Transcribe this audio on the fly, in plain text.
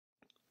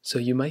So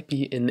you might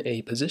be in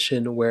a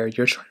position where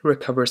you're trying to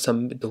recover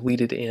some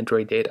deleted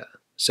Android data.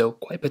 So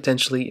quite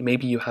potentially,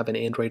 maybe you have an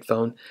Android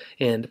phone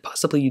and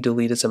possibly you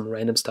deleted some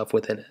random stuff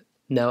within it.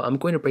 Now I'm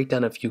going to break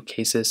down a few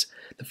cases.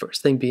 The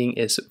first thing being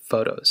is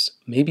photos.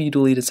 Maybe you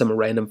deleted some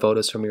random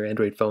photos from your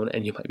Android phone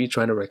and you might be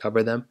trying to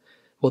recover them.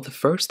 Well, the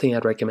first thing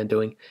I'd recommend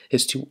doing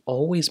is to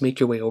always make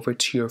your way over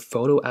to your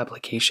photo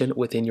application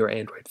within your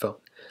Android phone.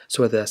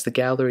 So whether that's the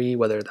gallery,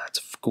 whether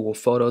that's Google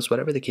Photos,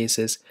 whatever the case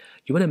is,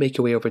 you want to make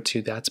your way over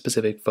to that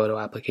specific photo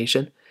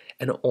application.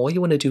 And all you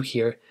want to do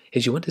here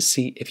is you want to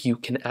see if you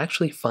can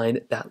actually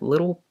find that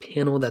little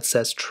panel that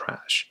says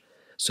trash.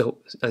 So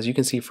as you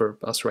can see for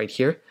us right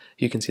here,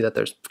 you can see that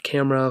there's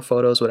camera,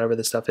 photos, whatever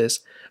the stuff is.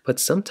 But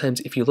sometimes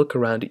if you look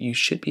around, you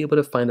should be able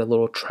to find a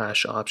little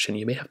trash option.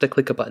 You may have to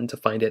click a button to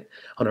find it.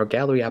 On our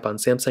gallery app on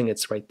Samsung,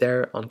 it's right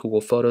there. On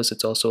Google Photos,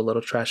 it's also a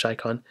little trash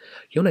icon.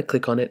 You want to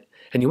click on it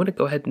and you want to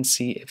go ahead and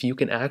see if you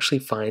can actually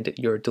find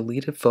your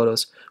deleted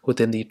photos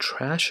within the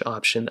trash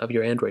option of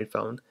your Android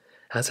phone.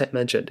 As I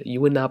mentioned, you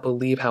would not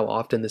believe how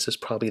often this is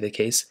probably the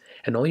case,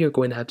 and all you're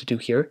going to have to do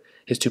here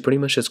is to pretty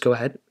much just go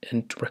ahead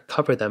and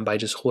recover them by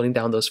just holding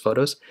down those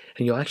photos,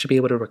 and you'll actually be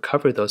able to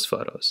recover those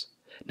photos.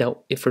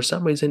 Now, if for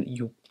some reason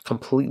you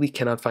completely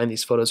cannot find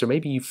these photos, or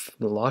maybe you've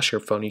lost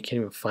your phone, you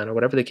can't even find it, or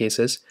whatever the case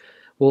is,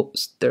 well,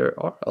 there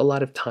are a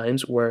lot of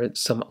times where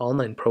some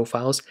online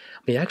profiles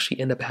may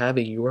actually end up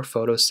having your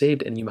photos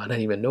saved and you might not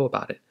even know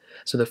about it.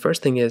 So the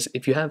first thing is,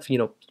 if you have,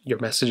 your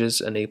messages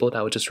enabled,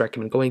 I would just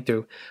recommend going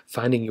through,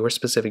 finding your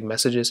specific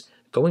messages,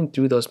 going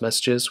through those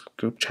messages,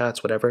 group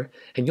chats, whatever,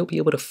 and you'll be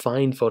able to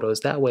find photos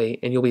that way,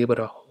 and you'll be able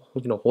to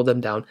hold them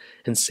down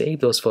and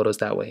save those photos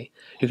that way.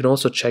 You can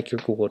also check your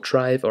Google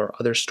Drive or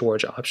other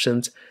storage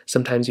options.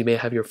 Sometimes you may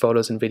have your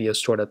photos and videos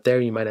stored up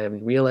there. You might not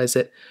even realize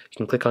it. You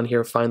can click on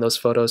here, find those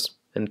photos,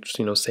 and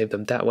save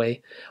them that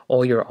way.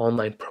 All your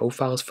online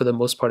profiles for the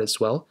most part as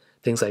well.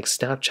 Things like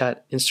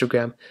Snapchat,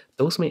 Instagram,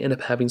 those may end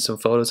up having some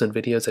photos and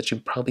videos that you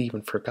probably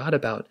even forgot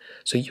about.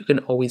 So you can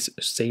always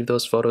save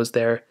those photos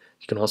there.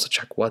 You can also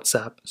check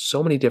WhatsApp.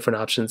 So many different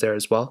options there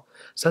as well.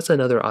 So that's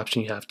another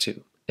option you have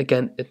too.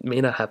 Again, it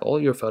may not have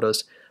all your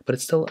photos, but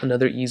it's still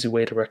another easy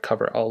way to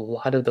recover a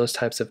lot of those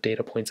types of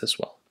data points as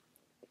well.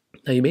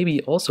 Now you may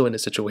be also in a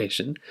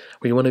situation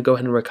where you want to go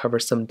ahead and recover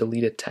some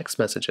deleted text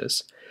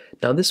messages.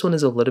 Now this one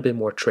is a little bit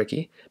more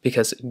tricky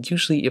because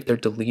usually if they're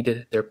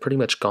deleted, they're pretty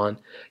much gone.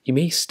 You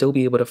may still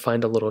be able to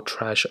find a little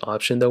trash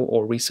option though,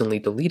 or recently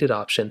deleted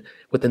option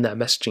within that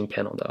messaging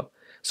panel though.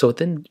 So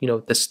within,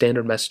 the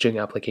standard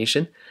messaging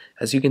application,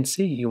 as you can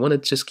see, you want to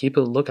just keep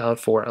a lookout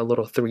for a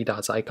little three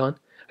dots icon.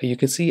 You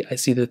can see, I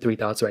see the three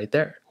dots right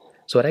there.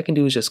 So what I can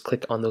do is just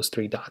click on those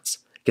three dots,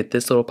 get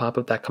this little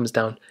pop-up that comes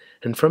down,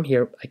 and from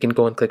here, I can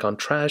go and click on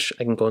trash.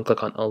 I can go and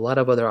click on a lot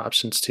of other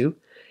options too.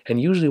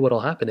 And usually what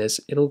will happen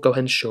is it'll go ahead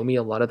and show me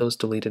a lot of those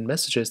deleted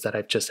messages that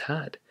I've just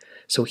had.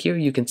 So here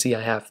you can see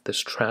I have this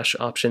trash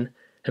option.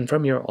 And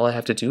from here, all I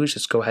have to do is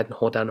just go ahead and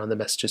hold down on the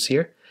messages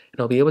here. And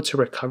I'll be able to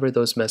recover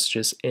those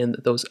messages and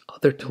those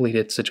other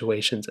deleted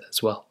situations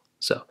as well.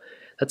 So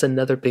that's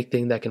another big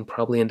thing that can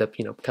probably end up,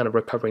 kind of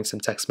recovering some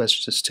text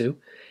messages too.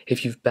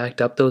 If you've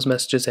backed up those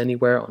messages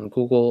anywhere on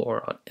Google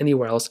or on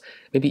anywhere else,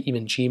 maybe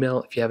even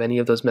Gmail, if you have any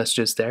of those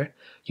messages there,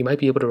 you might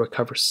be able to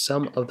recover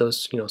some of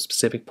those,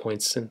 specific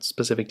points and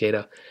specific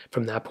data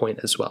from that point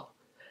as well.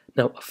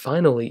 Now,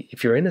 finally,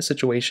 if you're in a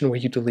situation where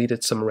you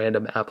deleted some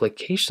random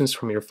applications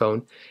from your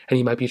phone and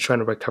you might be trying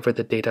to recover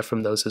the data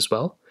from those as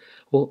well,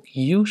 well,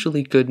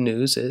 usually good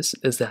news is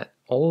that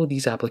all of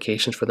these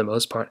applications, for the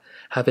most part,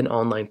 have an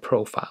online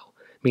profile.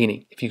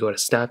 Meaning, if you go to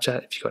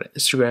Snapchat, if you go to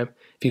Instagram,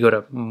 if you go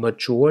to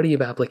majority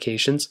of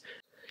applications,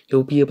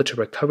 you'll be able to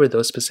recover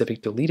those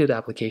specific deleted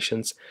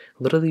applications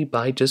literally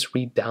by just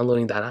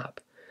re-downloading that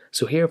app.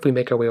 So here, if we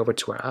make our way over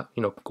to our app,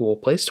 Google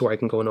Play Store, I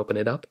can go and open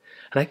it up,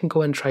 and I can go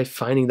ahead and try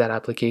finding that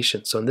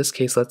application. So in this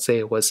case, let's say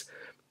it was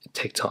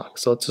TikTok.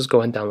 So let's just go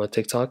ahead and download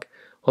TikTok.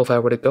 Well, if I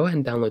were to go ahead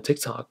and download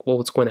TikTok, well,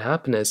 what's going to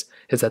happen is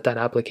that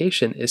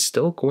application is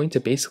still going to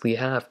basically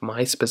have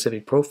my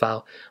specific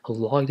profile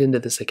logged into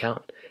this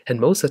account. And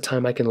most of the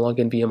time I can log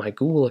in via my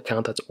Google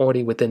account that's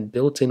already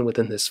built in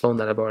within this phone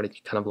that I've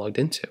already kind of logged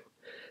into.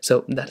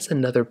 So that's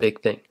another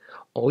big thing.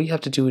 All you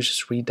have to do is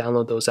just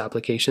re-download those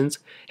applications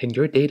and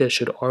your data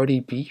should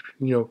already be,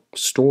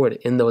 stored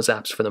in those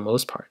apps for the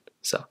most part.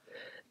 So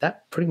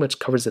that pretty much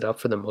covers it up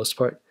for the most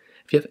part.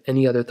 If you have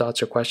any other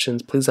thoughts or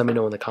questions, please let me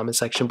know in the comment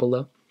section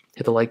below.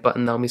 Hit the like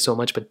button, that would mean so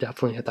much, but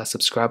definitely hit that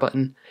subscribe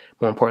button.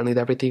 More importantly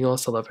than everything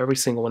else, I love every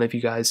single one of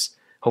you guys.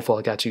 Hopefully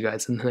I'll catch you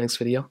guys in the next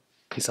video.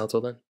 Peace out till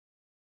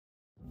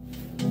then.